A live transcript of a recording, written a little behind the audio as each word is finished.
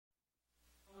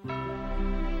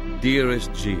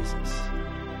Dearest Jesus,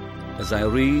 as I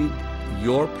read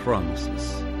your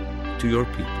promises to your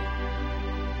people,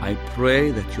 I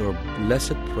pray that your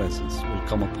blessed presence will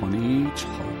come upon each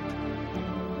heart.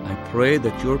 I pray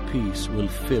that your peace will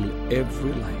fill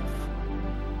every life.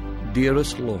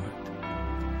 Dearest Lord,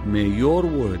 may your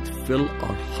word fill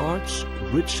our hearts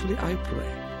richly, I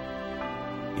pray.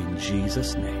 In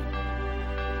Jesus' name,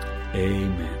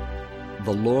 amen.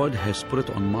 The Lord has put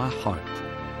it on my heart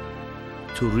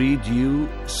to read you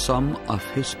some of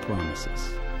his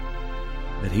promises,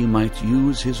 that he might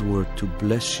use his word to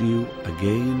bless you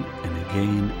again and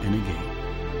again and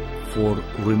again. For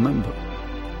remember,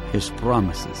 his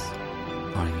promises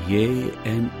are yea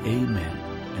and amen.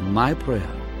 And my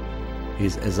prayer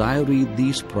is, as I read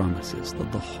these promises,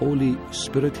 that the Holy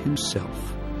Spirit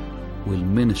himself will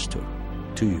minister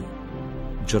to you.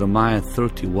 Jeremiah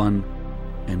 31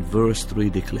 and verse 3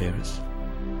 declares,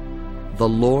 "The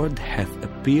Lord hath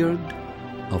appeared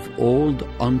of old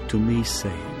unto me,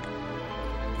 saying,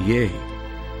 Yea,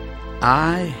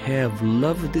 I have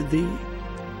loved thee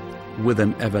with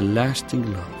an everlasting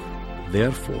love.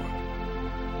 Therefore,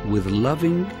 with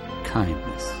loving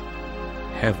kindness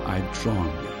have I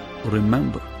drawn thee."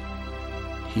 Remember,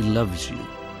 he loves you.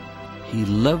 He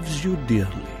loves you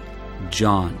dearly.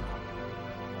 John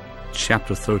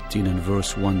chapter 13 and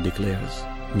verse 1 declares,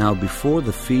 "Now before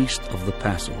the feast of the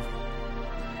Passover,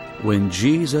 when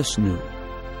Jesus knew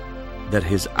that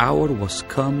his hour was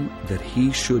come that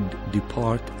he should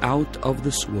depart out of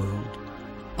this world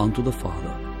unto the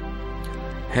Father,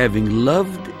 having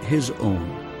loved his own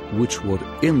which were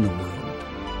in the world,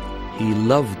 he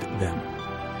loved them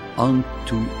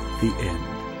unto the end."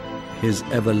 His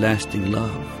everlasting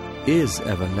love is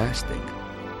everlasting.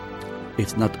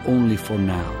 It's not only for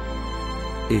now,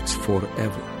 it's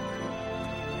forever.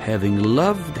 Having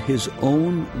loved his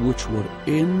own which were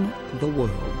in the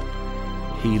world,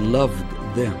 he loved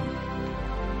them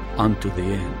unto the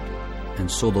end.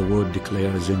 And so the word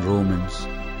declares in Romans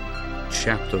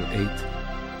chapter 8,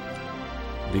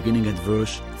 beginning at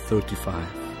verse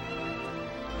 35,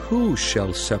 "Who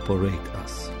shall separate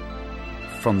us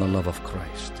from the love of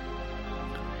Christ?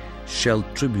 Shall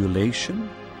tribulation,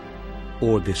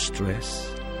 or distress,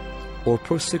 or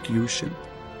persecution,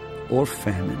 or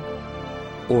famine,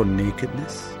 or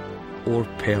nakedness, or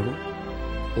peril,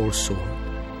 or sword?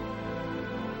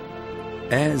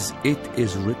 As it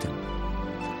is written,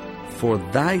 For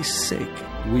thy sake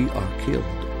we are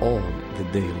killed all the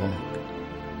day long.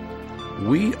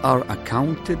 We are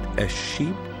accounted as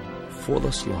sheep for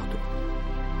the slaughter.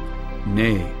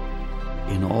 Nay,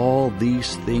 in all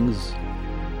these things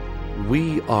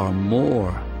we are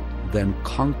more than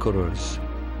conquerors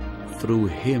through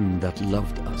him that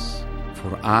loved us.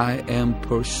 For I am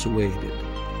persuaded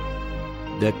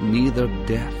that neither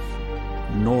death,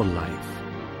 nor life,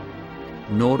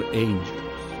 nor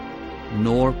angels,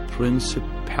 nor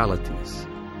principalities,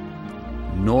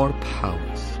 nor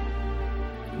powers,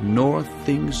 nor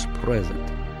things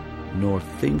present, nor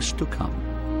things to come,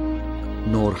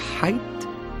 nor height,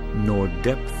 nor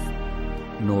depth,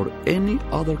 nor any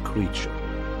other creature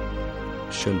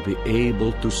shall be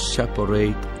able to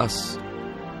separate us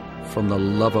from the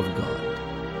love of God,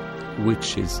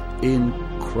 which is in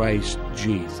Christ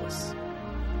Jesus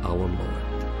our Lord.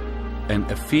 And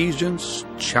Ephesians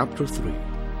chapter 3,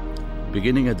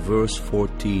 beginning at verse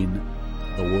 14,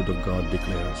 the word of God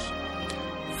declares,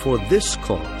 For this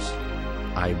cause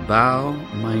I bow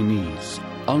my knees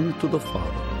unto the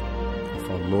Father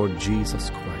of our Lord Jesus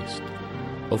Christ,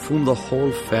 of whom the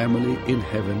whole family in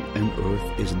heaven and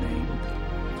earth is named,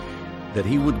 that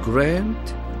he would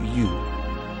grant you,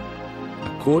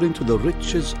 according to the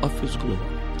riches of his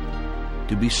glory,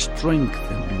 to be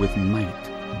strengthened with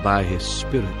might by his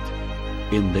Spirit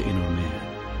in the inner man,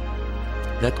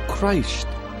 that Christ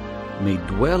may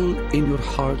dwell in your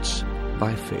hearts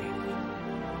by faith,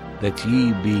 that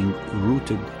ye, being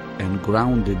rooted and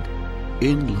grounded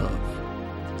in love,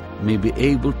 may be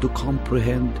able to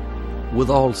comprehend with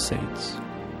all saints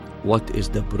what is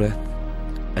the breadth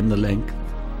and the length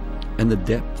and the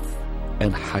depth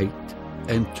and height,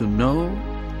 and to know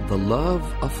the love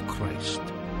of Christ,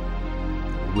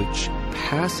 which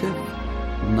passeth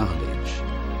knowledge,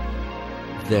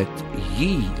 that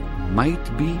ye might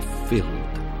be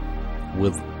filled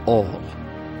with all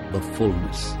the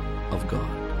fullness of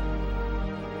God.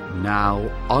 Now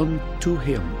unto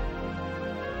him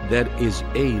that is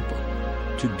able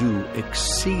to do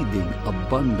exceeding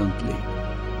abundantly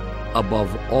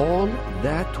above all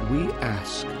that we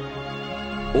ask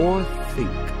or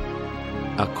think,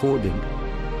 according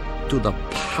to the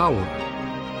power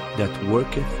that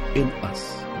worketh in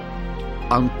us.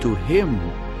 Unto him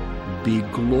be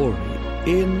glory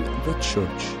in the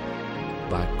church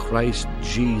by Christ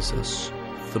Jesus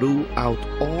throughout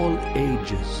all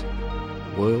ages,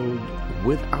 world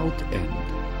without end.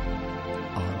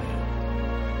 Amen.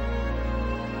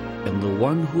 And the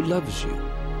one who loves you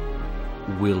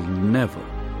will never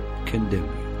condemn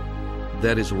you.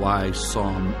 That is why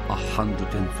Psalm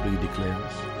 103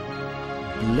 declares,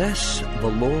 "Bless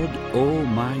the Lord, O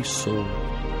my soul,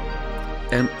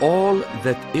 and all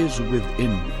that is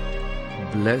within me,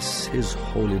 bless his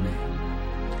holy name.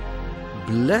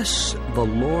 Bless the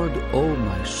Lord, O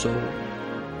my soul,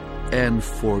 and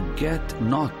forget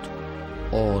not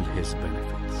all his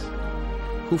benefits,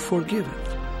 who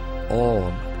forgiveth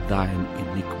all thine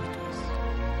iniquities,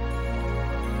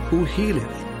 who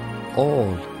healeth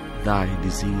all thy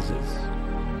diseases,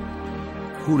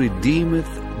 who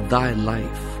redeemeth thy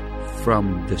life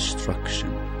from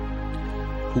destruction,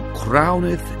 who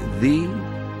crowneth thee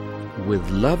with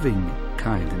loving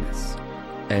kindness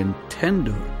and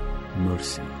tender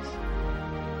mercies,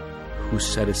 who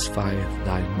satisfieth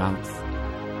thy mouth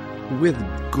with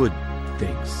good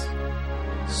things,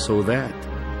 so that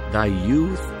thy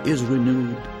youth is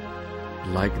renewed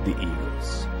like the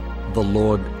eagles. The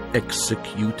Lord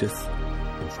executeth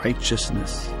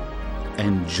righteousness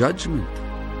and judgment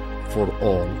for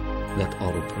all that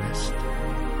are oppressed.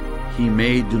 He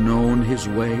made known his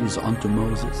ways unto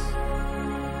Moses,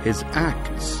 his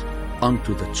acts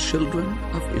unto the children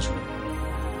of Israel.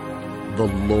 The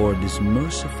Lord is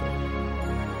merciful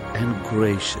and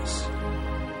gracious,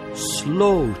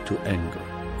 slow to anger,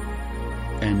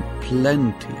 and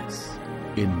plenteous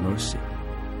in mercy.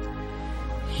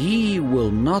 He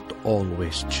will not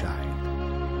always chide,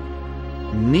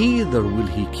 neither will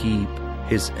he keep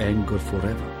his anger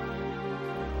forever.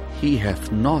 He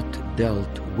hath not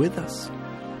dealt with us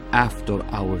after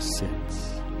our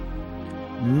sins,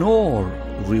 nor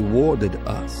rewarded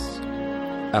us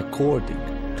according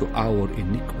to our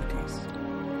iniquities.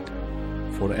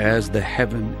 For as the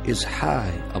heaven is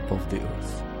high above the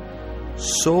earth,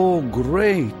 so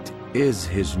great is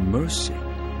his mercy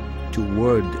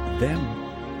toward them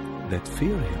that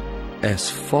fear him.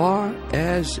 As far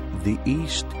as the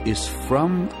east is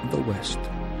from the west,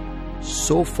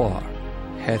 so far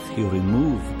hath he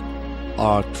removed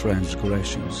our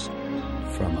transgressions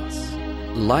from us.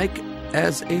 Like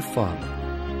as a father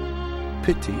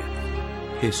pitieth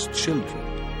his children,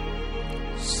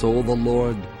 so the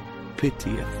Lord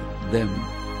pitieth them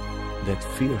that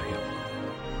fear him.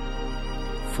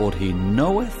 For he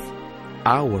knoweth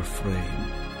our frame,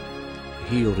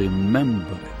 he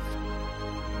remembereth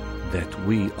that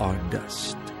we are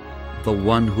dust. The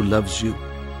one who loves you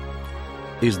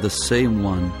is the same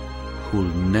one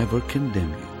who'll never condemn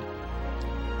you.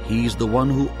 He's the one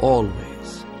who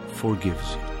always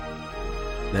forgives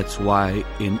you. That's why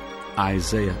in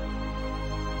Isaiah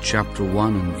chapter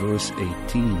 1 and verse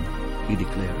 18, he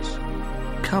declares,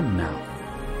 "Come now,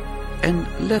 and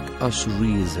let us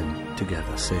reason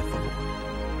together, saith the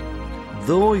Lord.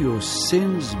 Though your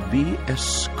sins be as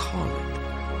scarlet,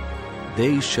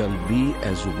 they shall be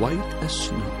as white as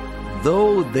snow.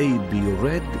 Though they be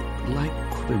red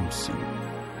like crimson,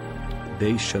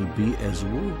 they shall be as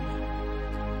wool.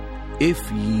 If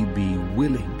ye be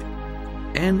willing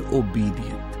and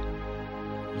obedient,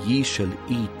 ye shall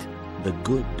eat the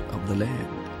good of the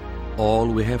land." All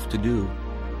we have to do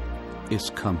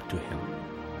is come to him.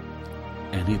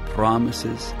 And he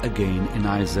promises again in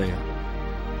Isaiah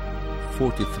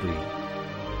 43,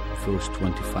 verse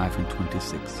 25 and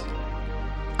 26.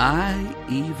 "I,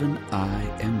 even I,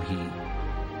 am he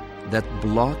that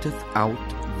blotteth out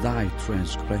thy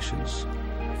transgressions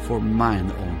for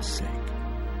mine own sake,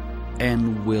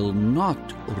 and will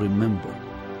not remember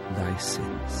thy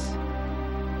sins.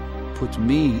 Put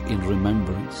me in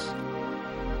remembrance.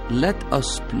 Let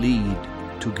us plead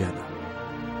together.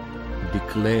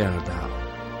 Declare thou,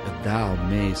 that thou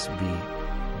mayest be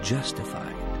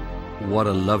justified." What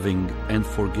a loving and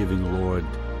forgiving Lord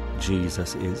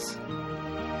Jesus is.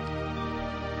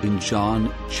 In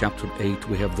John chapter 8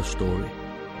 we have the story.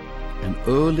 "And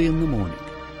early in the morning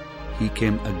he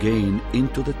came again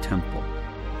into the temple,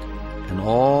 and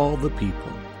all the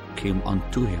people came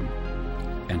unto him,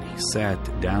 and he sat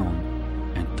down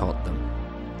and taught them.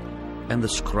 And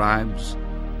the scribes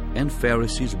and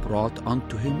Pharisees brought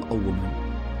unto him a woman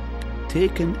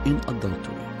taken in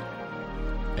adultery.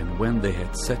 And when they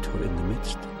had set her in the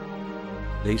midst,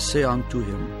 they say unto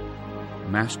him,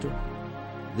 Master,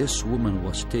 this woman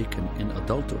was taken in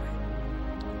adultery,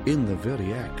 in the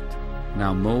very act.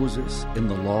 Now Moses in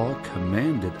the law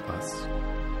commanded us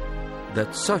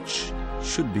that such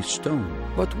should be stoned.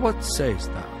 But what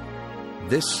sayest thou?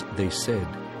 This they said,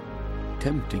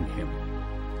 tempting him,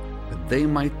 that they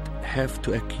might have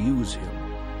to accuse him.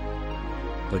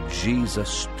 But Jesus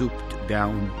stooped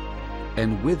down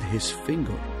and with his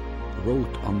finger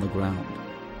wrote on the ground,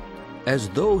 as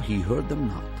though he heard them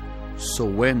not. So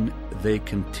when they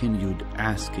continued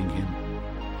asking him,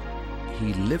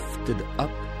 he lifted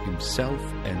up himself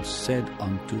and said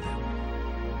unto them,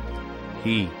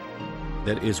 He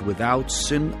that is without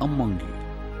sin among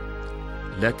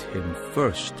you, let him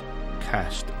first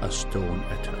cast a stone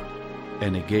at her.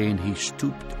 And again he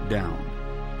stooped down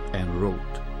and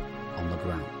wrote on the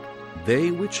ground.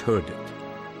 They which heard it,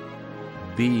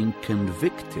 being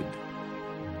convicted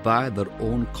by their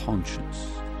own conscience,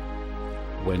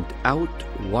 went out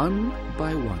one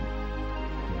by one,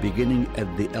 beginning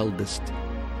at the eldest,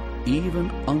 even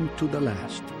unto the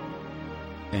last.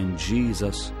 And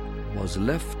Jesus was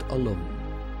left alone,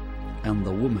 and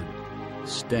the woman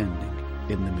standing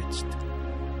in the midst.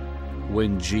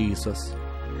 When Jesus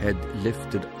had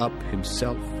lifted up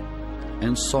himself,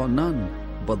 and saw none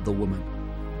but the woman,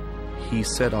 he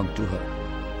said unto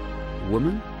her,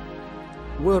 Woman,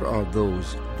 where are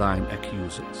those thine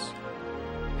accusers?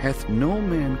 Hath no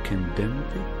man condemned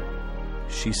thee?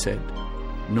 She said,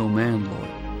 No man, Lord.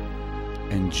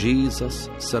 And Jesus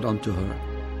said unto her,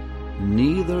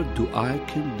 Neither do I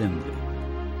condemn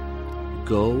thee.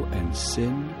 Go and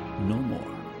sin no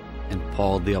more. And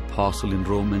Paul the Apostle in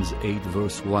Romans 8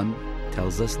 verse 1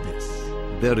 tells us this,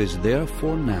 There is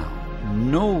therefore now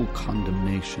no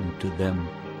condemnation to them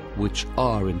which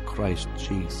are in Christ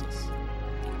Jesus,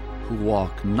 who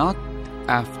walk not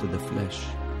after the flesh,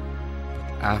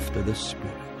 but after the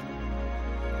Spirit.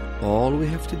 All we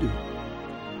have to do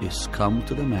is come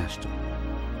to the Master,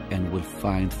 and we'll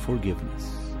find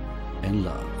forgiveness and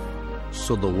love.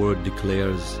 So the Word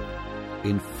declares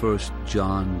in 1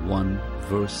 John 1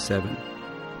 verse 7,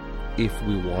 If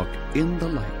we walk in the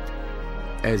light,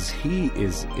 as he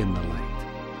is in the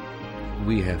light,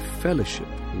 we have fellowship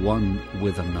one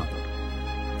with another.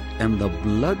 And the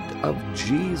blood of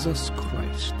Jesus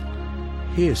Christ,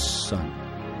 his Son,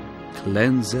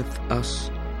 cleanseth us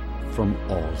from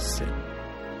all sin.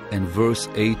 And verse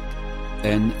 8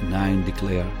 and 9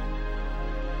 declare,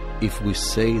 If we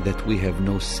say that we have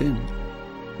no sin,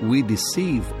 we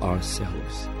deceive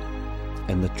ourselves,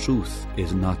 and the truth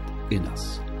is not in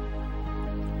us.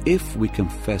 If we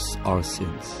confess our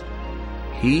sins,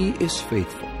 he is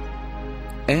faithful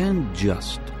and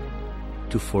just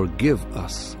to forgive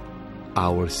us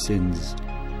our sins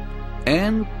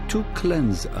and to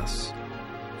cleanse us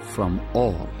from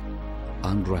all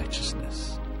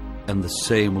unrighteousness. And the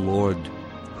same Lord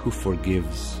who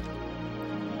forgives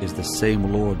is the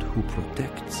same Lord who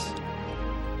protects.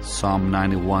 Psalm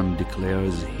 91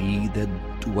 declares, He that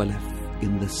dwelleth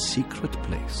in the secret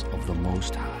place of the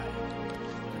Most High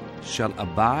shall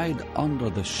abide under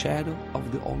the shadow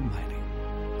of the Almighty.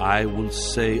 I will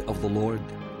say of the Lord,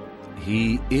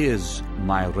 He is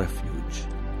my refuge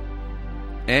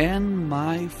and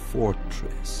my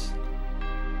fortress.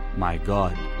 My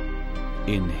God,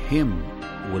 in Him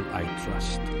will I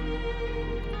trust.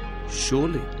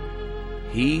 Surely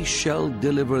He shall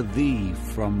deliver thee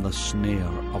from the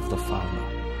snare of the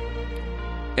fowler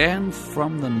and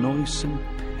from the noisome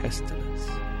pestilence.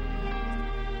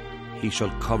 He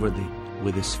shall cover thee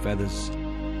with his feathers,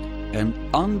 and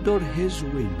under his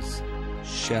wings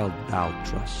shalt thou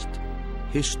trust.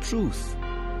 His truth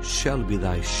shall be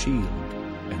thy shield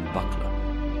and buckler.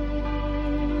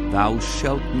 Thou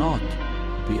shalt not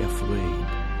be afraid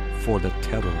for the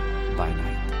terror by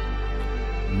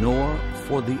night, nor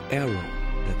for the arrow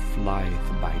that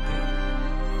flieth by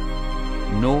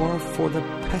day, nor for the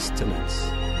pestilence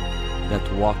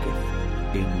that walketh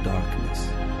in darkness,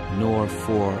 nor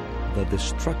for the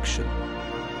destruction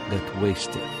that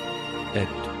wasteth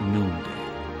at noonday.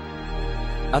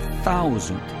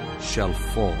 1,000 shall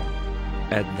fall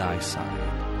at thy side,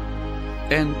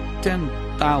 and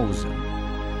 10,000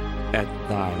 at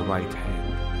thy right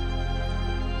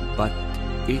hand, but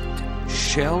it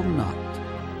shall not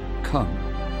come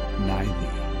nigh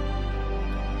thee.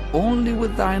 Only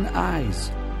with thine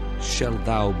eyes shalt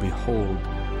thou behold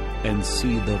and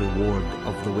see the reward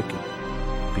of the wicked,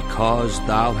 because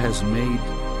thou hast made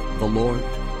the Lord,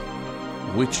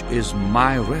 which is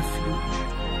my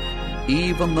refuge,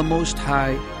 even the Most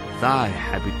High, thy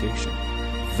habitation.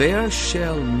 There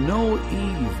shall no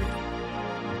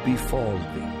evil befall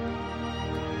thee,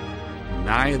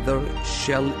 neither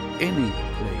shall any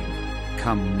plague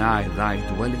come nigh thy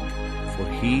dwelling, for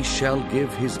he shall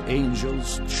give his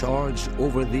angels charge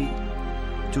over thee,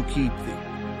 to keep thee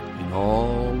in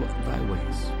all thy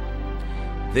ways.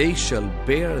 They shall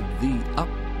bear thee up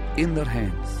in their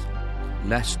hands,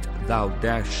 lest thou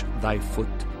dash thy foot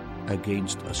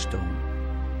against a stone.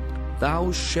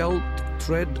 Thou shalt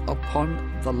tread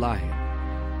upon the lion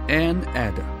and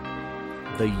adder,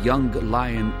 the young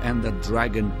lion and the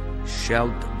dragon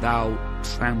shalt thou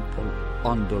trample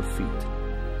under feet.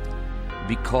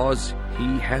 Because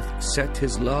he hath set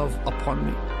his love upon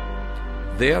me,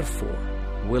 therefore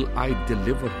will I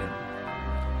deliver him.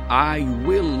 I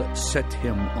will set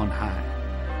him on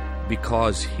high,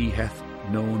 because he hath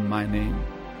known my name.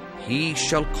 He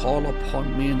shall call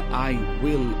upon me, and I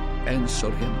will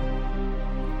answer him.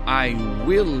 I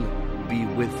will be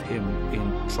with him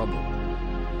in trouble.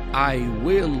 I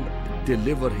will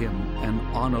deliver him and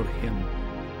honor him.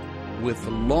 With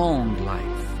long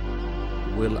life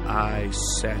will I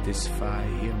satisfy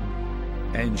him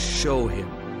and show him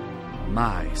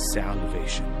my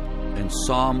salvation. And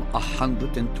Psalm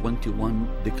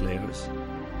 121 declares,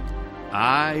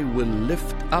 I will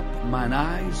lift up mine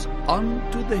eyes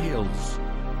unto the hills,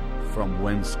 from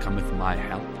whence cometh my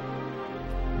help.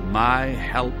 My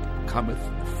help cometh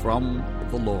from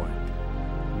the Lord,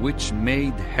 which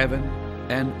made heaven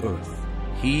and earth.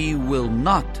 He will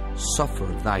not suffer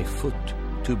thy foot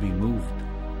to be moved.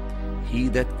 He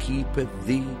that keepeth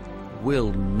thee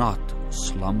will not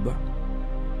slumber.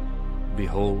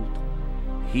 Behold,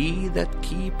 he that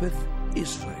keepeth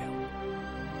Israel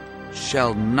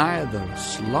shall neither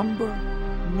slumber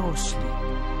nor sleep.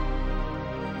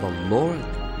 The Lord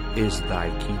is thy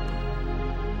keeper.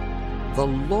 The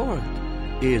Lord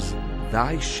is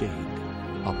thy shade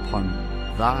upon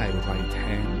thy right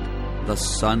hand. The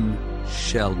sun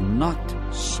shall not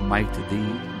smite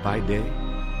thee by day,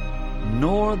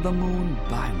 nor the moon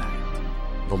by night.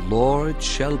 The Lord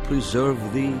shall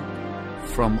preserve thee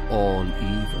from all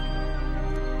evil.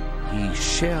 He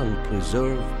shall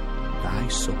preserve thy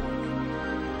soul.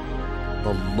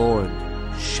 The Lord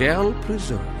shall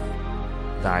preserve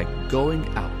thy going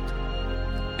out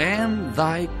and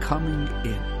thy coming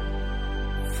in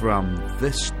from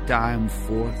this time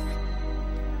forth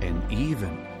and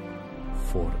even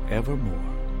forevermore.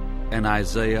 And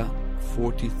Isaiah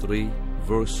 43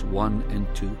 verse 1 and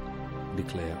 2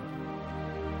 declare,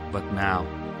 But now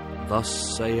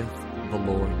thus saith the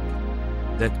Lord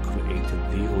that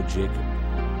created thee, O Jacob,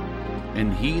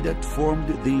 and he that formed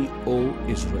thee, O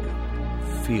Israel,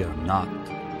 fear not,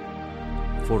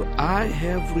 for I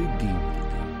have redeemed thee.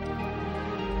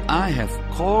 I have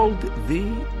called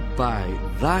thee by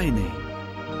thy name.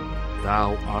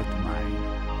 Thou art mine.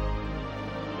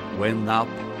 When thou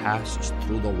passest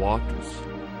through the waters,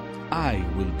 I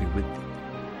will be with thee.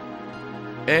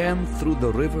 And through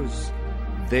the rivers,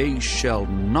 they shall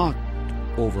not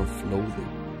overflow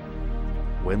thee.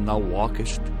 When thou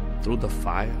walkest through the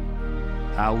fire,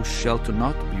 thou shalt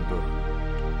not be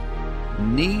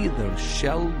burned, neither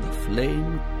shall the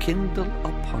flame kindle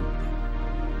upon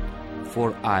thee.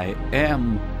 For I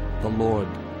am the Lord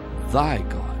thy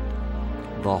God,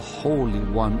 the Holy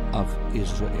One of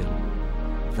Israel,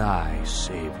 thy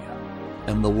Savior.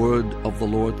 And the word of the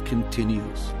Lord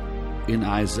continues in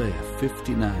Isaiah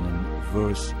 59 and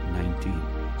verse 19.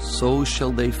 So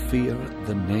shall they fear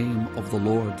the name of the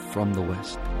Lord from the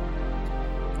west,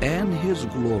 and his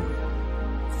glory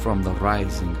from the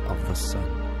rising of the sun.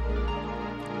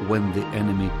 When the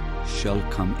enemy shall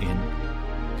come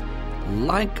in,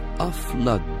 like a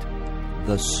flood,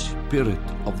 the Spirit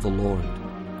of the Lord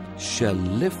shall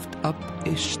lift up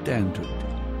a standard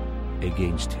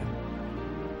against him.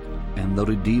 And the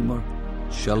Redeemer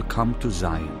shall come to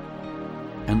Zion,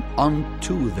 and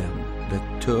unto them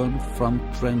that turn from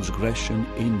transgression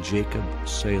in Jacob,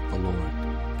 saith the Lord.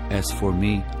 As for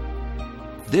me,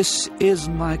 this is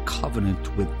my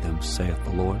covenant with them, saith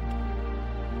the Lord.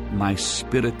 My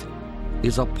spirit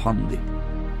is upon thee,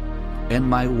 and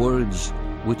my words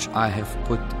which I have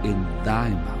put in thy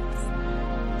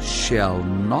mouth shall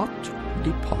not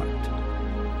depart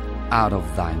out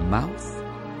of thy mouth,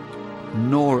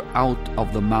 nor out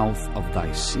of the mouth of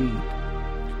thy seed,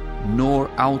 nor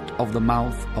out of the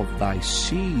mouth of thy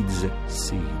seed's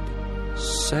seed,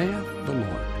 saith the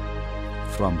Lord,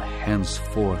 from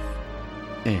henceforth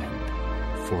and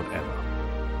forever.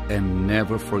 And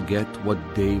never forget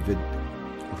what David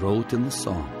wrote in the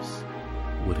Psalms,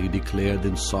 where he declared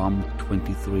in Psalm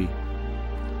 23,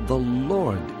 The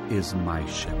Lord is my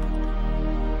shepherd,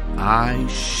 I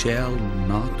shall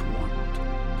not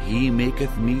want. He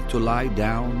maketh me to lie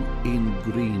down in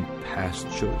green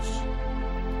pastures.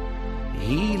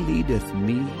 He leadeth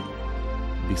me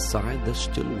beside the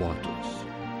still waters.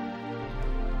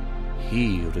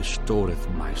 He restoreth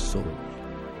my soul.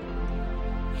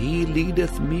 He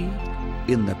leadeth me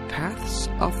in the paths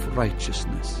of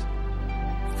righteousness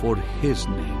for his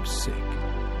name's sake.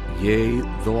 Yea,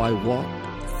 though I walk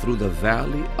through the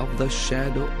valley of the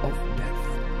shadow of death,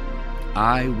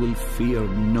 I will fear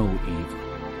no evil,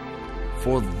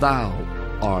 for thou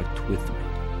art with me.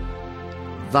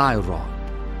 Thy rod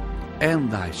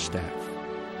and thy staff,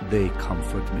 they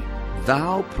comfort me.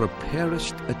 Thou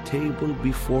preparest a table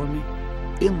before me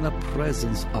in the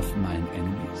presence of mine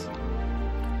enemies.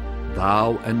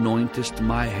 Thou anointest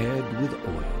my head with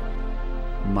oil.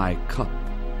 My cup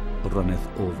runneth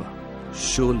over.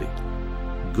 Surely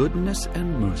goodness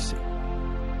and mercy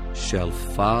shall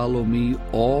follow me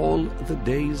all the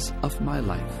days of my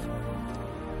life,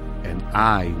 and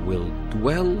I will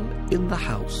dwell in the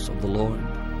house of the Lord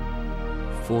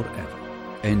forever.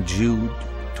 And Jude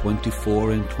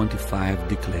 24 and 25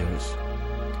 declares,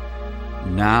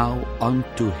 Now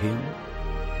unto him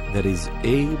that is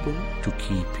able to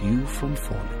keep you from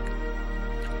falling,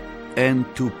 and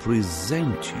to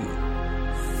present you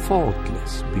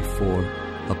faultless before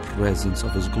the presence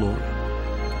of his glory,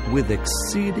 with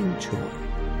exceeding joy.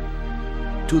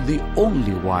 To the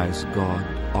only wise God,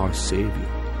 our Savior,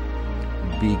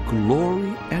 be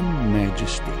glory and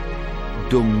majesty,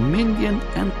 dominion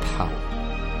and power,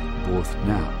 both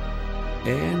now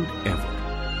and ever.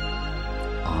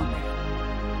 Amen.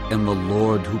 And the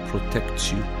Lord who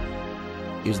protects you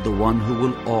is the one who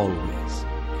will always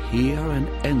hear and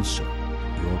answer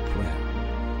your prayer.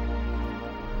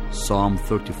 Psalm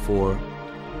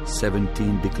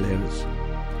 34:17 declares,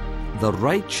 The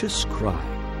righteous cry,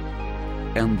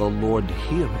 and the Lord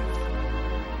heareth,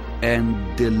 and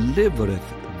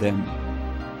delivereth them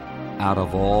out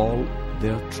of all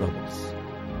their troubles.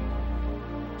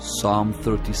 Psalm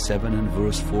 37 and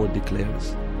verse 4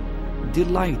 declares,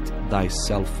 Delight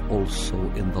thyself also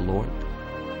in the Lord,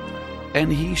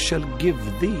 and he shall give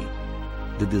thee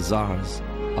the desires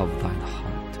of thine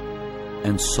heart.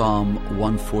 And Psalm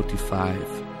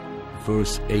 145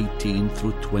 verse 18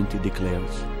 through 20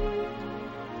 declares,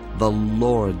 The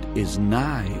Lord is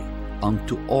nigh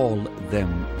unto all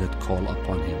them that call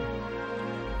upon him,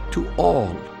 to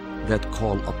all that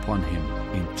call upon him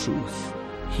in truth.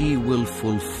 He will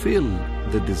fulfill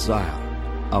the desire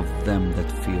of them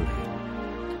that fear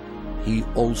him. He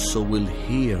also will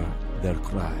hear their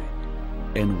cry,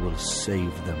 and will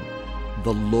save them.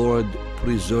 The Lord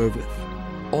preserveth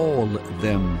all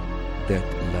them that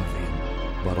love him,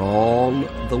 but all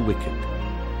the wicked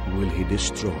will he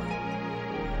destroy.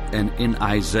 And in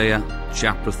Isaiah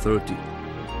chapter 30,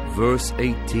 verse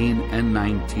 18 and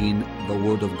 19, the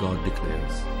word of God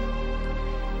declares,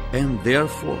 And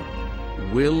therefore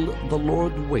will the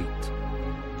Lord wait,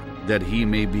 that he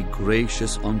may be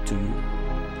gracious unto you,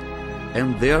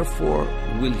 and therefore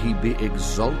will he be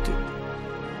exalted,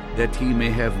 that he may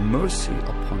have mercy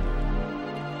upon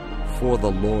you. For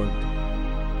the Lord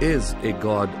is a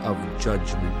God of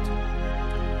judgment.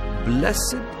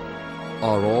 Blessed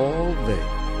are all they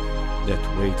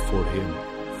that wait for him.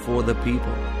 For the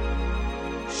people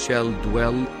shall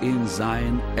dwell in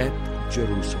Zion at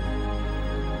Jerusalem.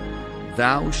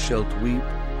 Thou shalt weep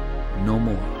no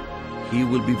more. He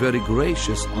will be very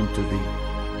gracious unto thee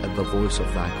at the voice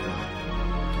of thy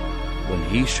cry. When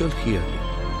he shall hear thee,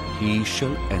 he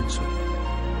shall answer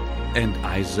thee. And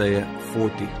Isaiah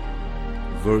 40,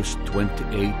 verse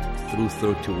 28 through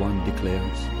 31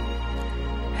 declares,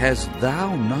 Hast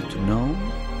thou not known?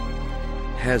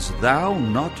 Hast thou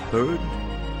not heard?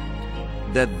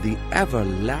 That the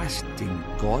everlasting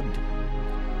God,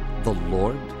 the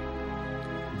Lord,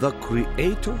 the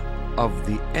Creator of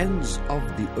the ends of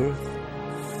the earth,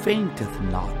 fainteth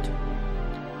not,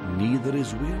 neither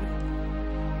is weary.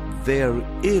 There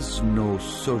is no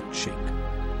searching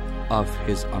of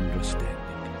his understanding.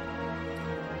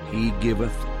 He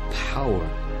giveth power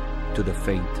to the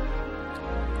faint,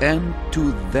 and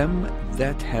to them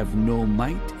that have no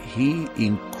might he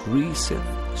increaseth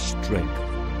strength.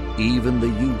 Even the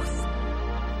youth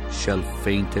shall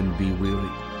faint and be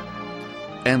weary,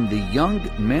 and the young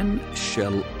men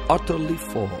shall utterly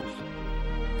fall.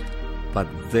 But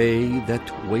they that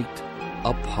wait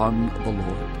upon the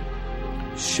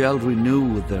Lord shall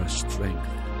renew their strength.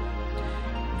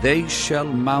 They shall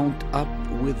mount up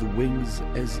with wings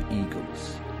as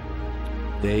eagles.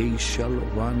 They shall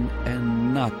run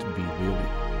and not be weary.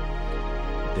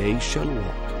 They shall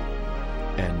walk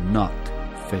and not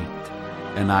faint.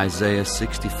 And Isaiah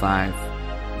 65,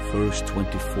 verse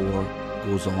 24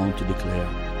 goes on to declare,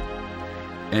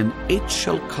 And it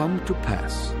shall come to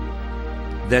pass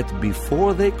that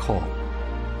before they call,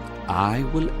 I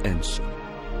will answer,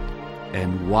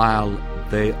 and while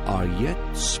they are yet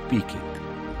speaking,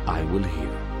 I will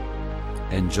hear.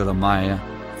 And Jeremiah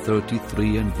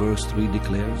 33 and verse 3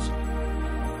 declares,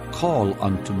 call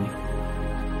unto me,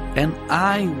 and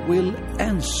I will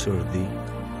answer thee,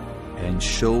 and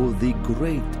show thee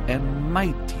great and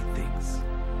mighty things,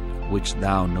 which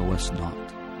thou knowest not.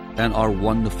 And our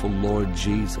wonderful Lord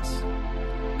Jesus,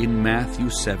 in Matthew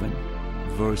 7,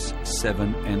 verse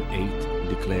 7 and 8,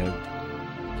 declared,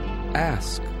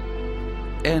 Ask,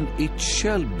 and it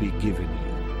shall be given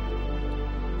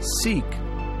you. Seek,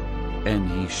 and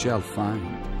ye shall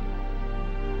find.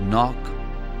 Knock,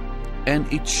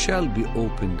 and it shall be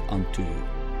opened unto you.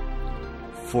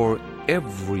 For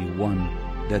every one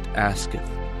that asketh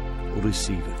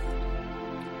receiveth,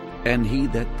 and he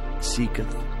that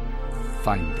seeketh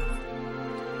findeth,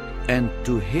 and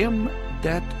to him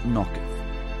that knocketh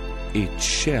it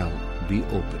shall be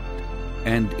opened.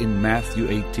 And in Matthew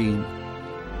 18,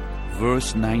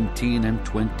 verse 19 and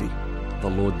 20, the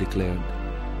Lord declared,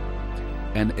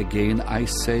 And again I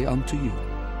say unto you,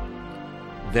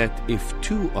 that if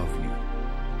two of you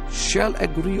shall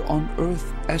agree on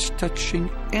earth as touching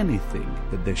anything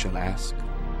that they shall ask,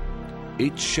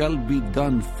 it shall be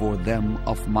done for them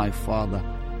of my Father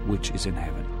which is in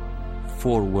heaven.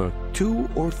 For where two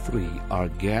or three are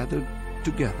gathered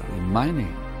together in my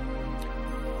name,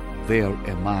 there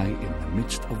am I in the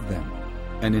midst of them.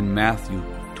 And in Matthew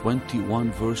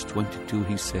 21, verse 22,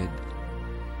 he said,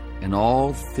 And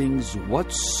all things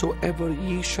whatsoever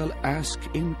ye shall ask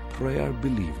in prayer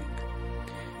believing,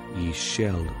 ye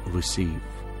shall receive.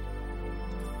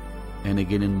 And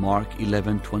again in Mark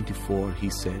 11:24, he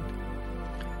said,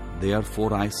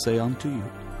 Therefore I say unto you,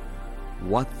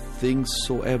 what things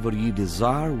soever ye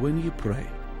desire when ye pray,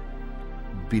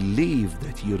 believe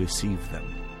that ye receive them,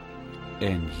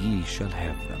 and ye shall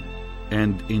have them.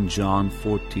 And in John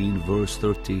 14, verse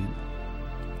 13,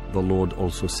 the Lord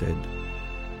also said,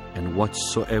 And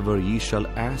whatsoever ye shall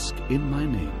ask in my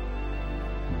name,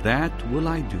 that will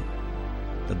I do,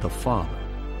 that the Father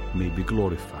may be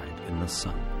glorified in the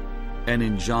Son. And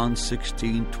in John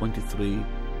 16:23,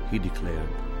 he declared,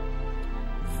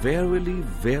 Verily,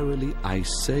 verily, I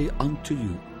say unto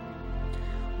you,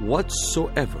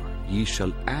 whatsoever ye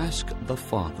shall ask the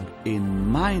Father in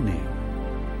my name,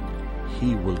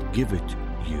 he will give it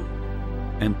you.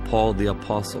 And Paul the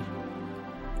Apostle,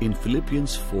 in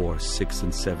Philippians 4, 6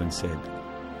 and 7 said,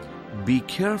 Be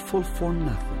careful for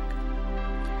nothing,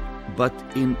 but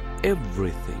in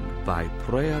everything by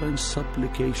prayer and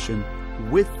supplication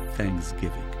with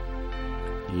thanksgiving,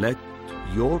 let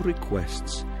your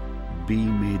requests be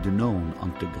made known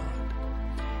unto God.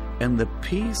 And the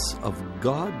peace of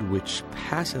God which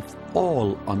passeth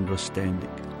all understanding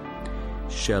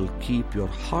shall keep your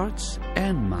hearts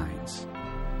and minds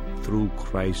through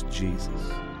Christ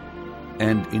Jesus.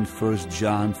 And in 1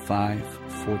 John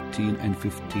 5:14 and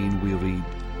 15 we read,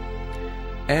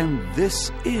 And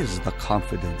this is the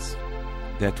confidence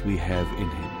that we have in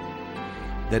him,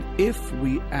 that if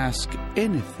we ask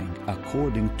anything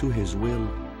according to his will,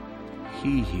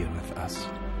 he heareth us.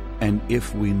 And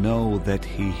if we know that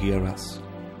he hear us,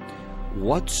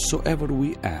 whatsoever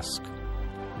we ask,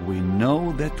 we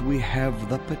know that we have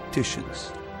the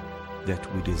petitions that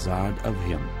we desired of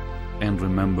him. And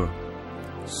remember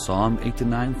Psalm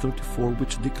 89:34,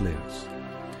 which declares,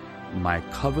 My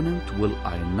covenant will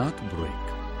I not break,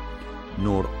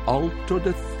 nor alter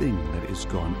the thing that is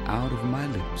gone out of my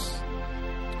lips.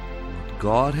 What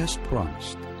God has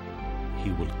promised,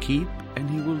 he will keep and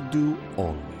he will do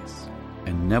always.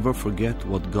 And never forget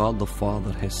what God the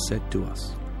Father has said to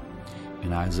us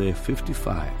in Isaiah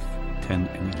 55:10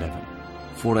 and 11.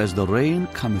 For as the rain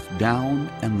cometh down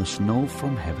and the snow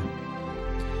from heaven,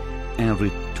 and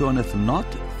returneth not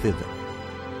thither,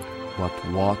 but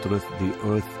watereth the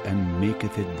earth and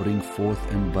maketh it bring forth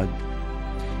and bud,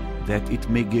 that it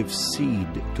may give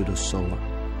seed to the sower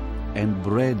and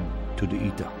bread to the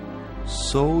eater,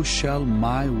 so shall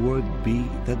my word be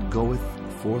that goeth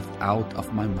forth out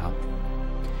of my mouth.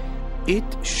 It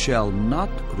shall not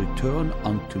return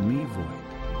unto me void,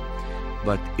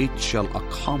 but it shall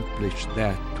accomplish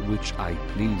that which I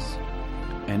please,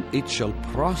 and it shall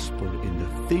prosper in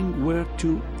the thing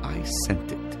whereto I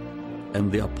sent it.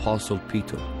 And the Apostle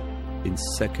Peter in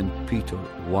 2 Peter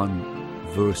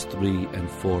 1 verse 3 and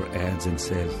 4 adds and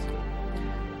says,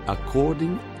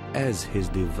 According as his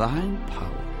divine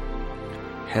power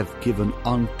hath given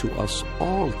unto us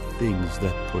all things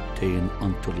that pertain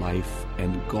unto life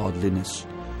and godliness,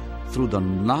 through the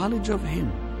knowledge of him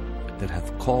that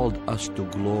hath called us to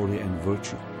glory and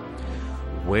virtue,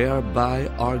 whereby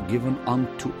are given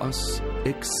unto us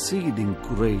exceeding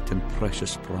great and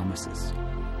precious promises,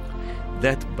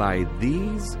 that by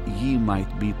these ye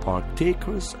might be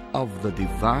partakers of the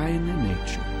divine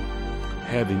nature,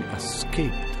 having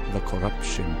escaped the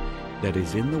corruption that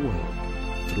is in the world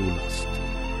through lust.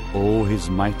 Oh, His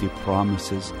mighty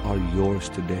promises are yours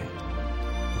today.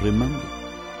 Remember,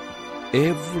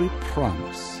 every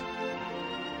promise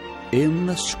in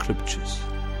the Scriptures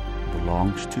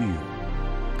belongs to you.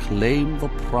 Claim the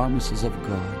promises of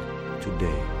God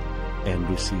today and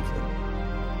receive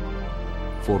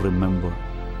them. For remember,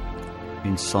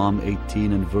 in Psalm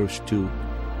 18 and verse 2,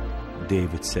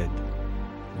 David said,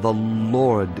 "The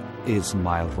Lord is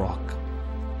my rock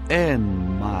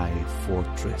and my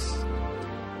fortress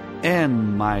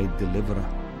and my deliverer,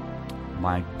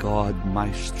 my God,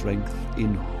 my strength,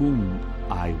 in whom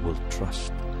I will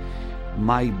trust,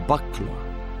 my buckler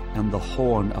and the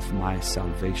horn of my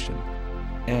salvation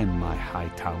and my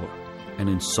high tower." And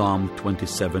in Psalm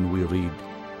 27 we read,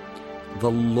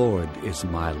 "The Lord is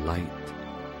my light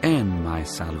and my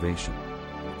salvation.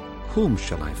 Whom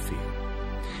shall I fear?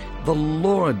 The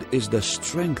Lord is the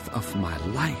strength of my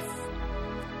life.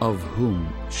 Of whom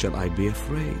shall I be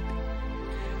afraid?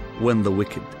 When the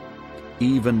wicked,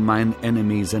 even mine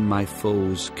enemies and my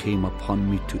foes, came upon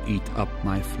me to eat up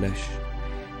my flesh,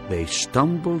 they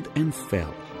stumbled and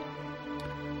fell.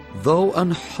 Though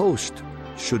an host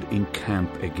should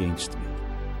encamp against me,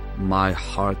 my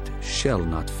heart shall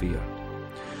not fear.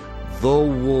 Though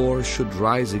war should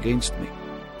rise against me,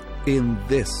 in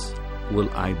this will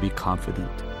I be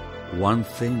confident. One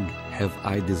thing have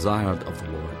I desired of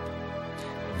the Lord,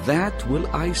 that will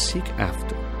I seek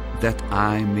after, that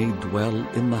I may dwell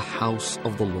in the house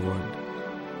of the Lord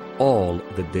all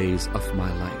the days of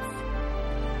my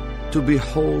life, to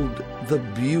behold the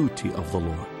beauty of the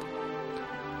Lord,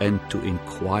 and to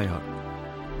inquire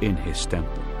in His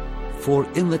temple. For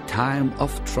in the time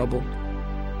of trouble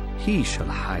He shall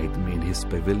hide me in His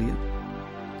pavilion.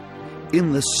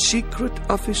 In the secret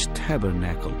of His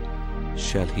tabernacle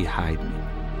shall He hide me.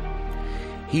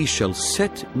 He shall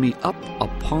set me up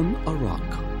upon a rock,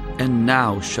 and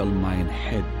now shall mine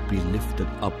head be lifted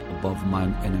up above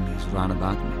mine enemies round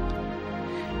about me.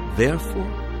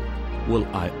 Therefore will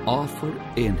I offer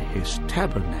in His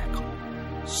tabernacle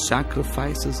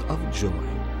sacrifices of joy.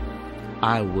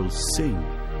 I will sing,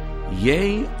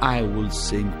 yea, I will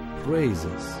sing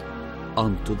praises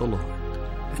unto the Lord.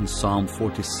 And Psalm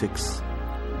 46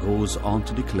 goes on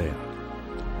to declare,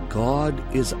 God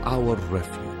is our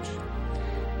refuge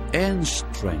and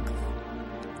strength,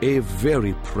 a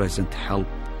very present help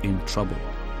in trouble.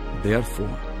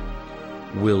 Therefore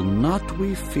will not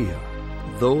we fear,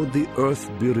 though the earth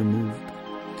be removed,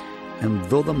 and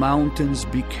though the mountains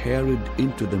be carried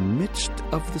into the midst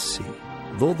of the sea,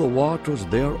 though the waters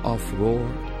thereof roar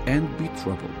and be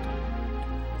troubled,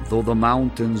 though the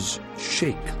mountains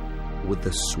shake with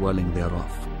the swelling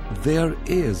thereof. There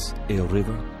is a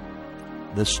river,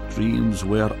 the streams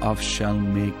whereof shall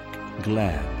make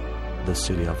glad the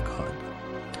city of God,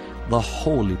 the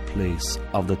holy place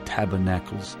of the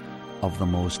tabernacles of the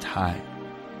Most High.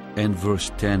 And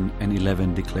verse 10 and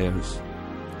 11 declares,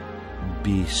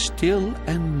 Be still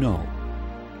and know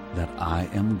that I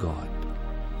am God.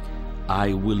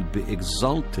 I will be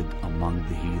exalted among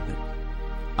the heathen.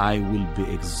 I will be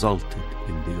exalted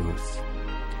in the earth.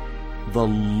 The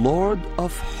Lord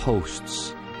of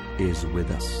hosts is with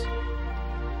us.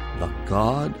 The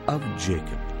God of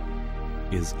Jacob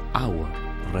is our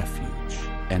refuge.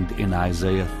 And in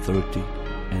Isaiah 30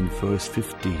 and verse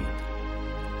 15,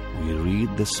 we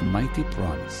read this mighty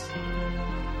promise.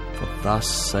 For thus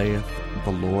saith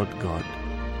the Lord God,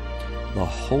 the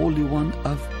Holy One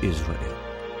of Israel,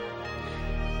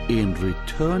 in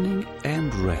returning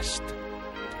and rest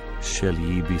shall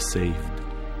ye be saved.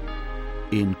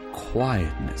 In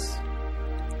quietness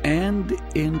and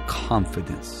in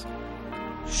confidence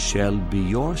shall be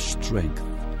your strength,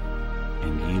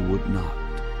 and ye would not.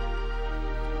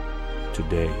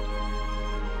 Today,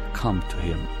 come to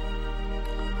Him.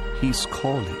 He's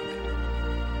calling,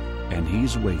 and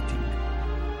He's waiting.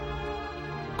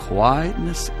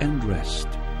 Quietness and rest,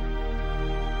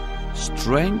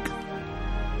 strength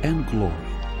and glory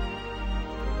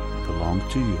belong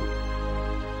to you.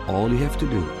 All you have to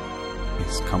do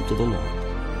is come to the Lord,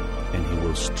 and He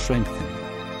will strengthen you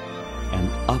and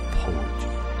uphold you.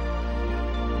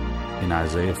 In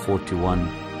Isaiah 41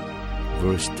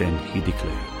 verse 10 He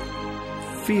declared,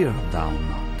 Fear thou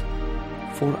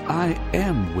not, for I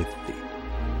am with thee.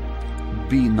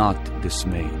 Be not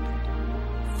dismayed,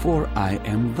 for I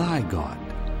am thy God.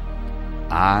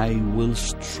 I will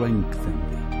strengthen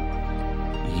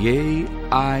thee. Yea,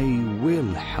 I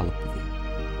will help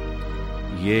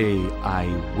thee. Yea, I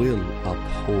will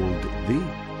uphold thee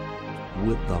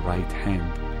with the right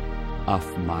hand of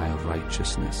my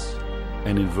righteousness.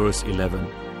 And in verse 11,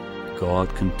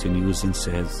 God continues and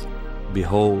says,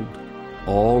 Behold,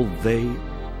 All they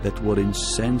that were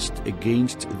incensed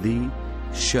against thee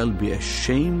shall be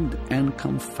ashamed and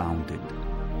confounded.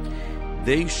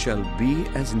 They shall be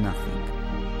as nothing,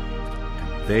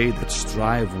 and they that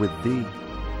strive with thee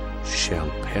shall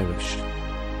perish.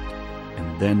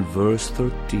 And then verse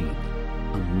 13,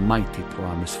 a mighty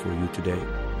promise for you today.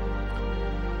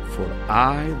 For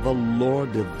I, the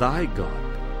Lord thy God,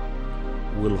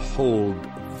 will hold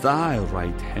thy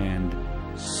right hand,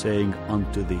 saying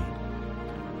unto thee,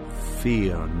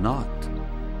 Fear not,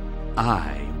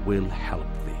 I will help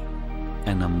thee.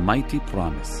 And a mighty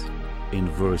promise in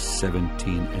verse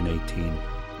 17 and 18,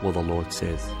 where the Lord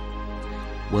says,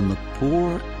 When the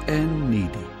poor and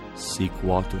needy seek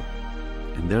water,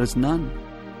 and there is none,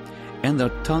 and their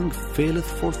tongue faileth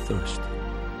for thirst,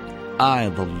 I,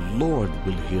 the Lord,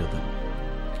 will hear them.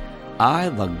 I,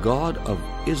 the God of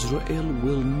Israel,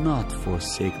 will not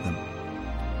forsake them.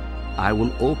 I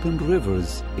will open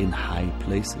rivers in high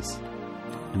places,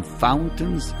 and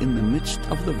fountains in the midst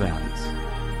of the valleys.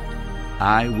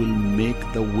 I will make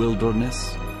the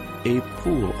wilderness a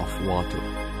pool of water,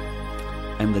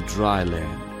 and the dry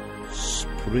land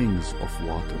springs of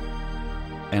water.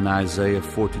 And Isaiah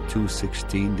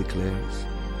 42:16 declares,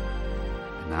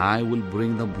 And I will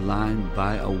bring the blind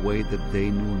by a way that they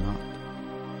knew not.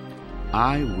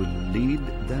 I will lead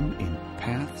them in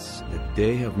paths that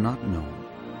they have not known.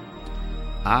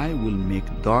 I will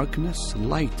make darkness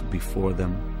light before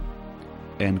them,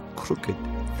 and crooked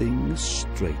things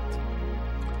straight.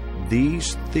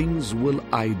 These things will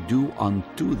I do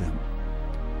unto them,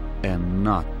 and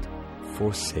not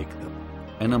forsake them.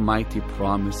 And a mighty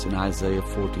promise in Isaiah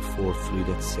 44:3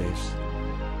 that says,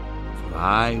 For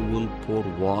I will pour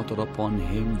water upon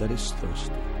him that is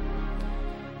thirsty,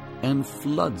 and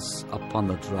floods upon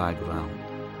the dry ground.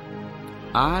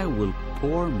 I will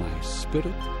pour my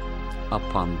spirit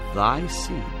upon thy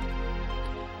seed,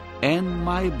 and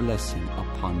my blessing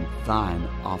upon thine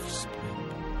offspring.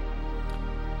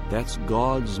 That's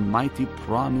God's mighty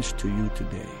promise to you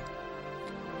today.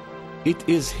 It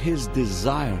is His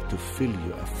desire to fill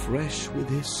you afresh with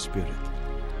His Spirit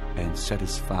and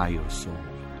satisfy your soul.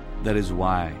 That is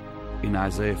why in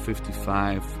Isaiah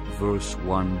 55 verse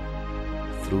 1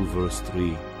 through verse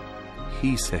 3,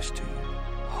 He says to you,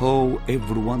 Ho,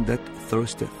 everyone that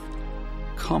thirsteth,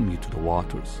 come ye to the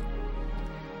waters.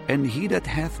 And he that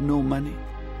hath no money,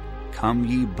 come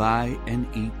ye buy and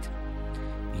eat.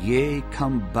 Yea,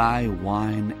 come buy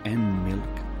wine and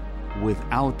milk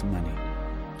without money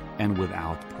and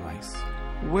without price.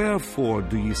 Wherefore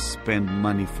do ye spend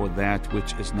money for that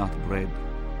which is not bread,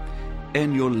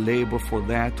 and your labor for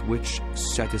that which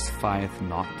satisfieth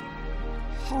not?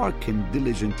 Hearken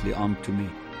diligently unto me,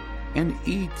 and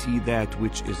eat ye that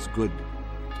which is good,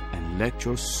 and let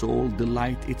your soul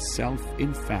delight itself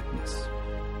in fatness.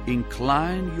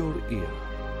 Incline your ear,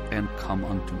 and come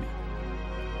unto me.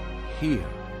 Hear,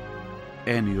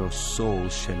 and your soul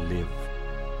shall live,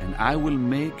 and I will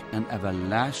make an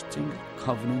everlasting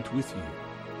covenant with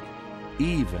you,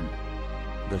 even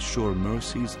the sure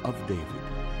mercies of David.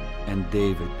 And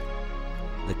David,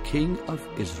 the king of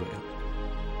Israel,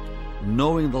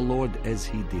 knowing the Lord as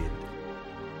he did,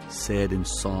 said in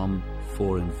Psalm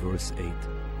 4 and verse 8,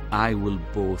 I will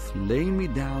both lay me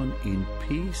down in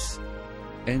peace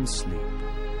and sleep,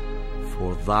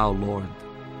 for thou, Lord,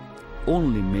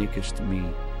 only makest me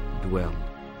dwell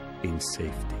in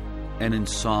safety. And in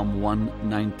Psalm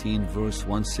 119 verse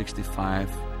 165,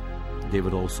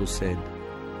 David also said,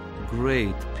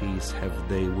 Great peace have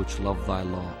they which love thy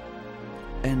law,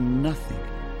 and nothing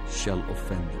shall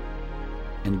offend them.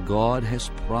 And God has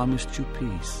promised you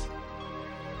peace,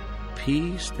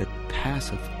 peace that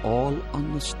passeth all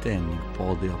understanding,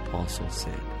 Paul the Apostle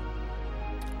said.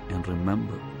 And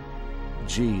remember,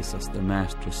 Jesus the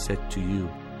Master said to you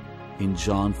in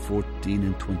John 14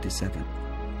 and 27,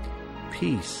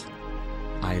 Peace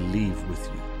I leave with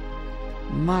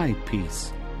you, my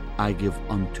peace I give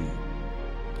unto you.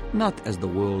 Not as the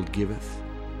world giveth,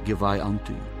 give I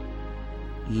unto you.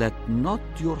 Let not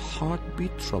your heart be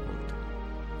troubled,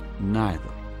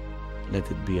 neither let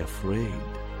it be afraid.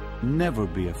 Never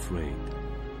be afraid.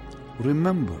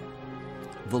 Remember,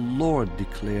 the Lord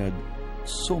declared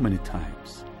so many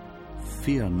times,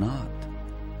 Fear not,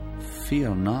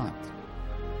 fear not.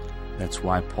 That's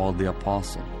why Paul the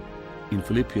Apostle in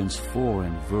Philippians 4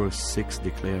 and verse 6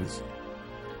 declares,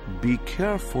 Be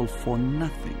careful for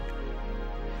nothing,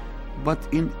 but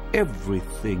in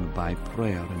everything by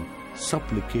prayer and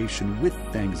supplication with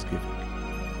thanksgiving,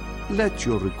 let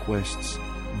your requests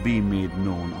be made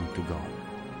known unto God.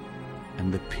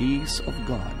 And the peace of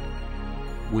God,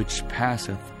 which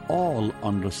passeth all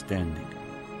understanding,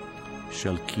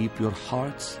 shall keep your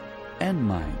hearts and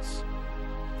minds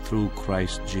through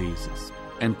Christ Jesus.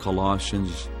 And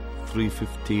Colossians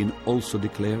 3:15 also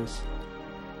declares,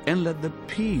 and let the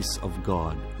peace of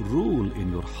God rule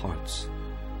in your hearts,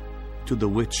 to the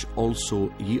which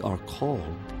also ye are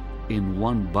called in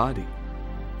one body,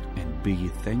 and be ye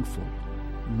thankful.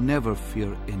 Never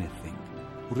fear anything.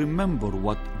 Remember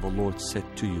what the Lord said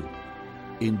to you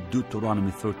in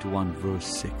Deuteronomy 31 verse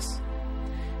 6.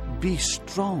 Be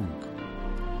strong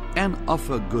and of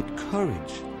a good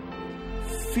courage.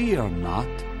 Fear not,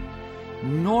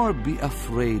 nor be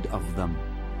afraid of them.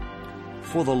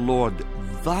 For the Lord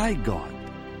thy God,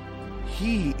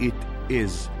 He it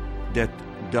is that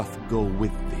doth go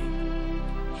with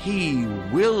thee. He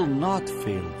will not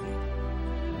fail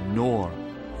thee, nor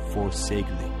forsake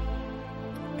thee.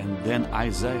 And then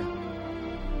Isaiah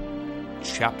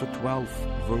chapter 12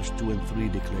 verse 2 and 3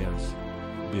 declares,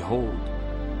 behold,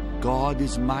 God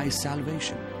is my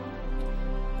salvation.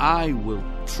 I will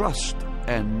trust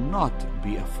and not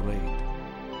be afraid.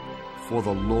 For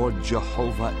the Lord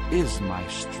Jehovah is my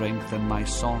strength and my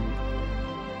song.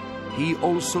 He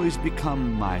also is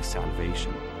become my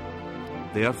salvation.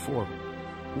 Therefore,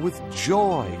 with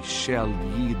joy shall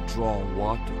ye draw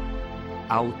water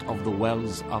out of the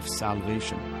wells of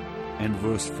salvation. And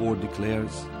verse 4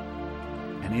 declares,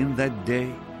 and in that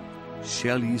day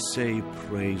shall ye say,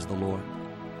 praise the Lord.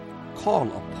 Call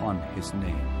upon His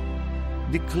name.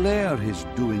 Declare His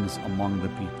doings among the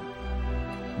people.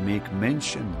 Make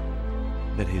mention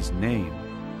that His name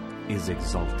is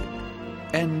exalted.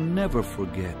 And never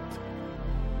forget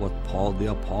what Paul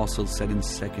the Apostle said in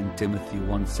 2 Timothy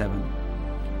 1:7.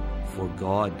 For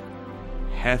God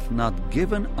hath not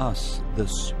given us the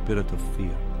spirit of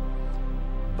fear,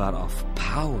 but of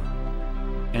power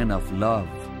and of love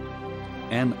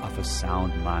and of a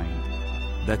sound mind.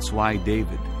 That's why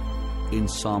David in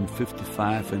Psalm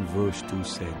 55 and verse 2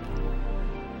 said,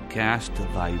 cast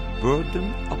thy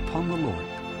burden upon the Lord,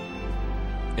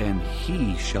 and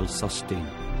He shall sustain.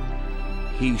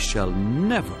 He shall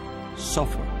never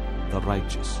suffer the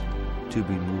righteous to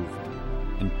be moved.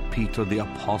 And Peter the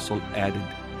Apostle added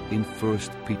in 1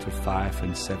 Peter 5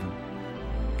 and 7,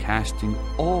 casting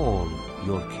all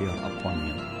your care upon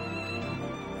Him,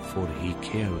 for He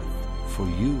careth for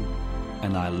you.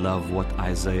 And I love what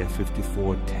Isaiah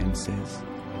 54:10 says,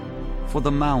 for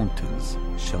the mountains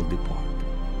shall depart,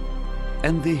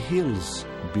 and the hills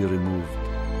be removed,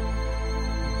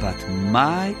 but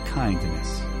my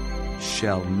kindness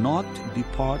shall not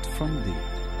depart from thee,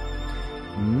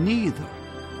 neither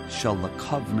shall the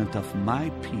covenant of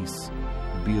my peace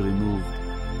be removed,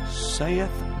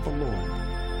 saith the Lord,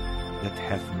 that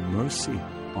hath mercy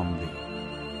on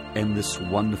thee. And this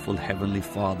wonderful Heavenly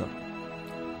Father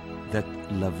that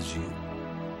loves you,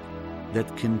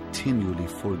 that continually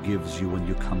forgives you when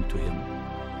you come to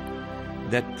Him,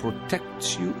 that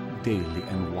protects you daily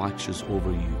and watches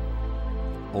over you,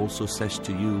 also says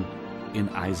to you in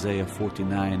Isaiah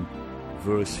 49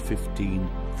 verse 15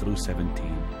 through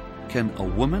 17, can a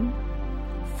woman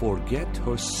forget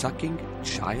her sucking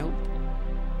child,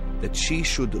 that she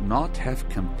should not have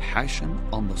compassion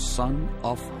on the son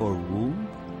of her womb?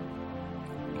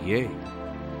 Yea,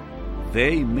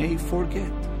 they may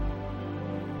forget,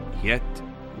 yet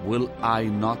will I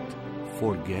not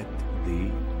forget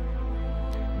thee.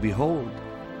 Behold,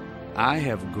 I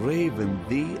have graven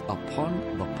thee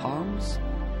upon the palms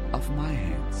of my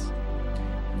hands.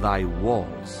 Thy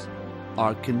walls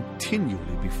are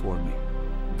continually before me.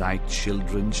 Thy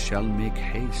children shall make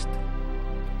haste.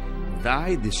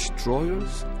 Thy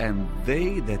destroyers and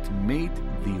they that made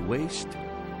thee waste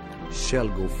shall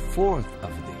go forth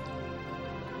of thee.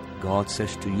 God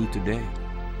says to you today,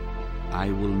 I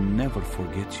will never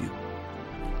forget you.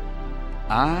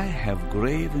 I have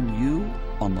graven you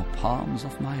on the palms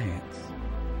of my hands.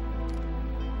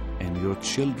 And your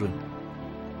children,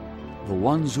 the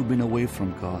ones who've been away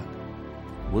from God,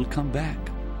 will come back.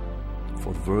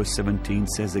 For verse 17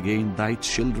 says again, thy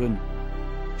children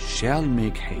shall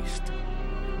make haste.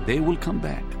 They will come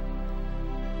back.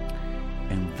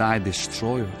 And thy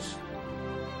destroyers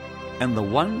and the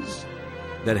ones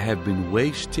that have been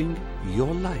wasting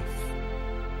your life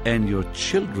and your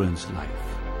children's life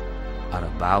are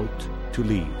about to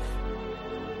leave.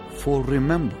 For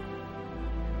remember,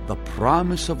 the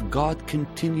promise of God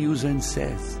continues and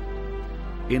says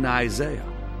in Isaiah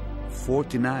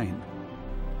 49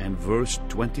 and verse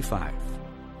 25,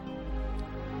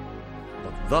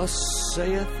 but thus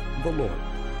saith the Lord,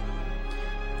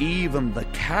 even the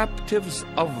captives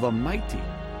of the mighty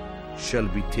shall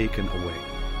be taken away,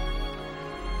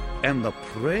 and the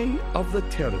prey of the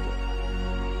terrible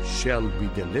shall be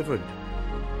delivered.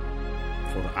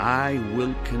 For I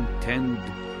will contend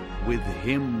with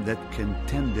him that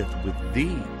contendeth with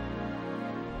thee,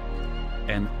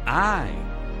 and I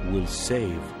will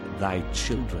save thy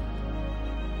children.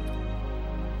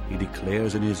 He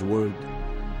declares in his word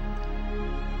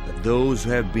that those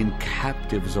who have been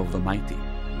captives of the mighty,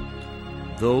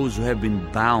 those who have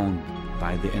been bound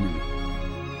by the enemy,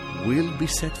 will be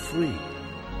set free.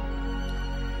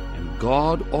 And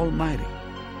God Almighty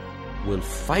will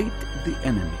fight the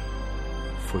enemy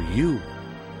for you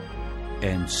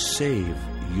and save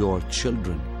your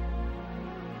children.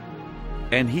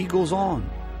 And he goes on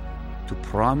to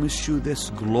promise you this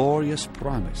glorious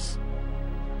promise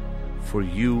for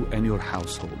you and your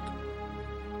household.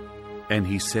 And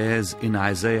he says in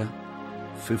Isaiah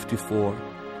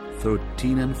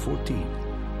 54:13 and 14,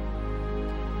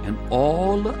 and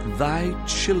all thy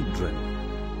children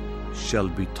shall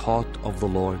be taught of the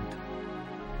Lord,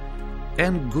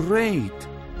 and great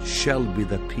shall be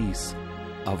the peace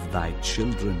of thy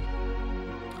children.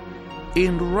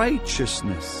 In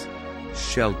righteousness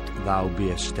shalt thou be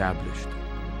established.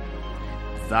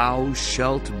 Thou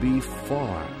shalt be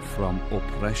far from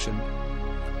oppression,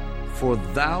 for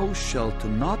thou shalt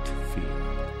not fear,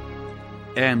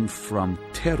 and from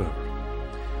terror,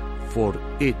 for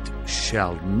it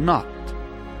shall not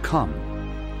come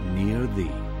near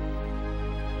thee.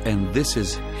 And this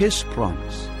is his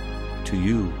promise to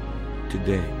you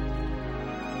today.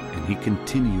 And he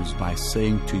continues by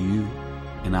saying to you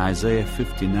in Isaiah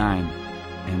 59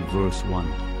 and verse 1,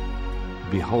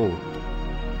 behold,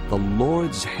 the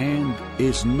Lord's hand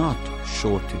is not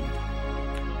shortened,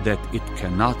 that it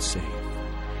cannot save,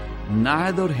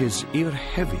 neither his ear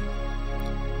heavy,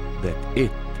 that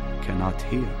it cannot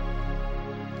hear.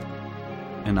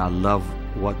 And I love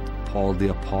what Paul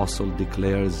the Apostle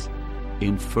declares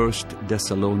in 1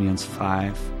 Thessalonians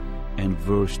 5 and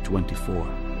verse 24.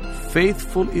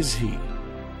 Faithful is he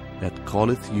that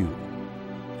calleth you,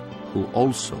 who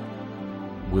also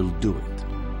will do it.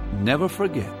 Never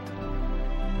forget,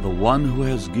 the one who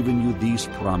has given you these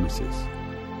promises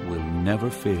will never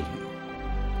fail you.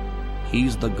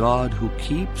 He's the God who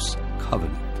keeps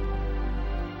covenant.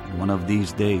 And one of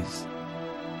these days,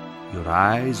 your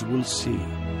eyes will see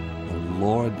the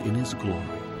Lord in his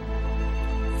glory.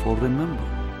 For remember,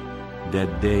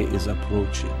 that day is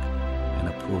approaching, and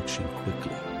approaching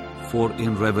quickly. For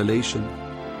in Revelation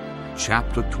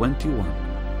chapter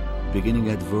 21, beginning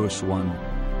at verse 1,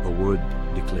 the word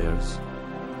declares,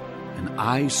 and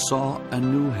I saw a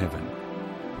new heaven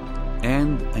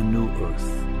and a new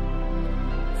earth.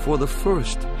 For the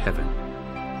first heaven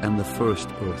and the first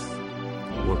earth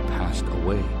were passed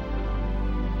away,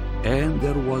 and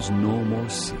there was no more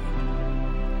sea.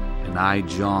 And I,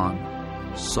 John,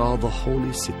 saw the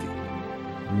holy city,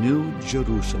 New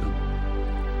Jerusalem,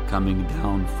 coming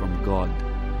down from God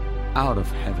out of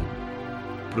heaven,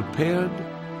 prepared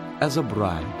as a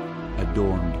bride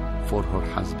adorned for her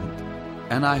husband.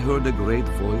 And I heard a great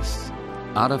voice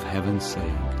out of heaven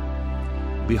saying,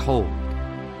 behold,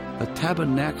 the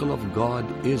tabernacle of God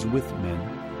is with men,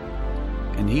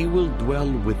 and he will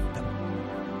dwell with them,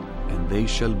 and they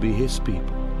shall be his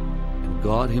people, and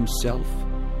God himself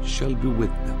shall be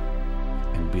with them,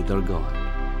 and be their God.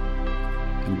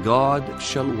 And God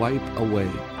shall wipe away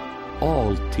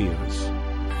all tears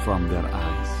from their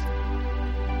eyes,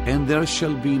 and there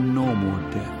shall be no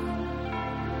more death,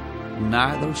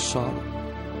 neither sorrow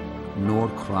nor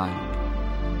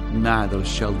crying, neither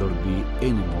shall there be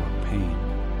any more pain.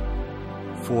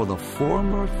 For the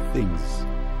former things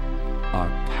are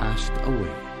passed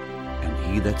away. And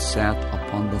he that sat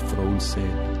upon the throne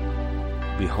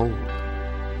said, behold,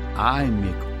 I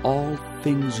make all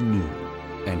things new.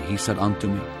 And he said unto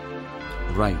me,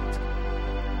 write,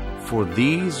 for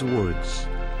these words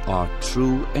are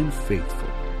true and faithful.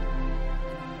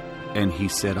 And he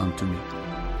said unto me,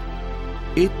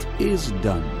 it is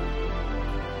done.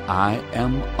 I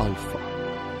am Alpha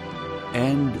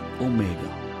and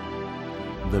Omega,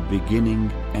 the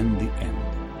beginning and the end.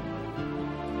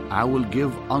 I will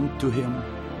give unto him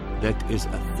that is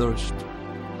athirst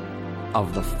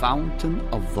of the fountain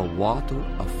of the water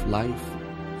of life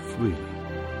freely.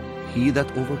 He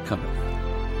that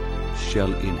overcometh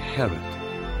shall inherit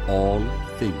all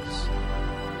things,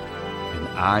 and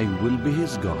I will be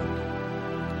his God,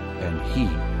 and he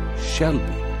shall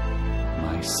be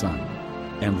my son.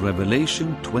 And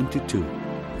Revelation 22,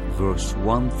 verse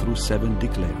 1 through 7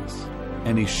 declares,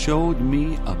 and he showed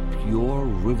me a pure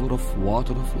river of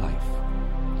water of life,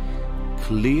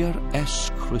 clear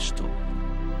as crystal,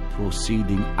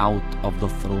 proceeding out of the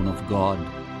throne of God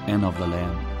and of the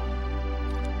Lamb.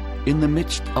 In the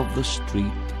midst of the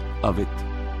street of it,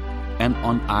 and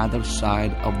on either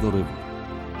side of the river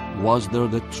was there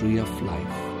the tree of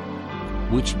life,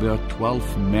 which bare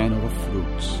 12 manner of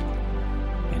fruits,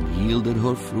 and yielded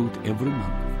her fruit every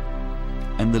month.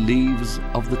 And the leaves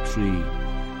of the tree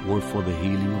were for the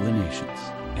healing of the nations.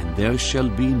 And there shall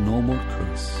be no more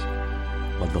curse,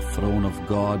 but the throne of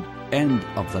God and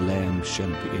of the Lamb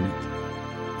shall be in it,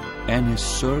 and his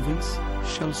servants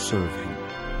shall serve him.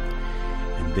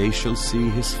 And they shall see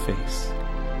his face,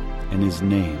 and his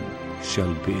name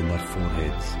shall be in their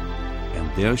foreheads. And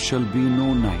there shall be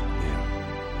no night there,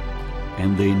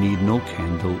 and they need no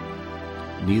candle,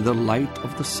 neither light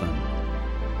of the sun.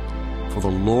 For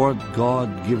the Lord God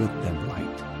giveth them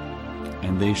light,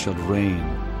 and they shall reign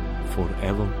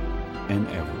forever and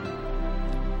ever.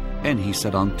 And he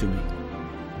said unto me,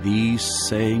 These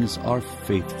sayings are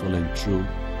faithful and true.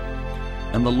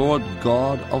 And the Lord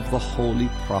God of the holy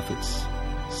prophets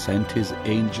sent his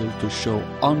angel to show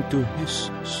unto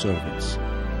his servants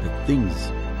the things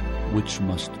which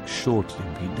must shortly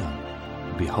be done.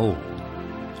 Behold,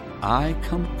 I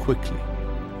come quickly.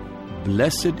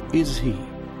 Blessed is he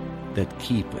that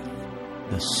keepeth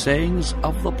the sayings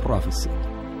of the prophecy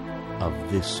of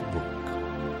this book.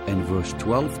 And verse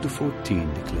 12 to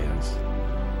 14 declares,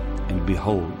 And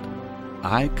behold,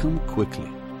 I come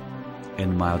quickly,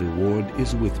 and my reward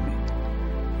is with me,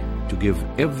 to give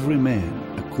every man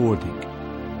according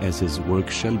as his work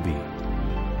shall be.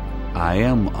 I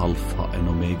am Alpha and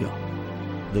Omega,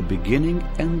 the beginning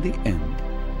and the end,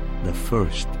 the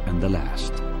first and the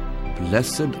last.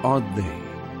 Blessed are they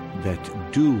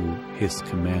that do his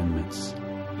commandments,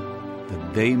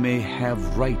 that they may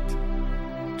have right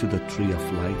to the tree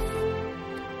of life,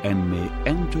 and may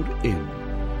enter in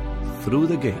through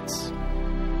the gates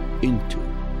into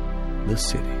the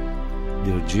city.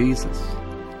 Dear Jesus,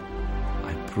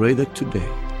 I pray that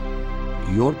today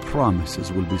your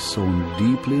promises will be sown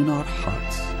deeply in our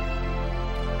hearts,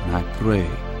 and I pray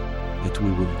that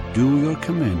we will do your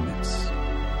commandments,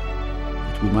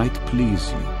 that we might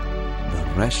please you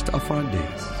the rest of our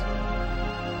days.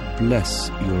 Bless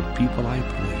your people, I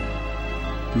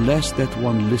pray. Bless that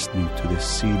one listening to this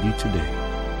CD today,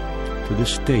 to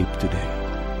this tape today.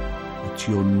 That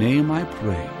your name, I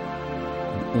pray,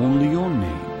 and only your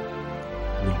name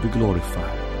will be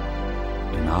glorified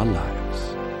in our lives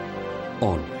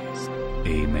always.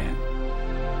 Amen.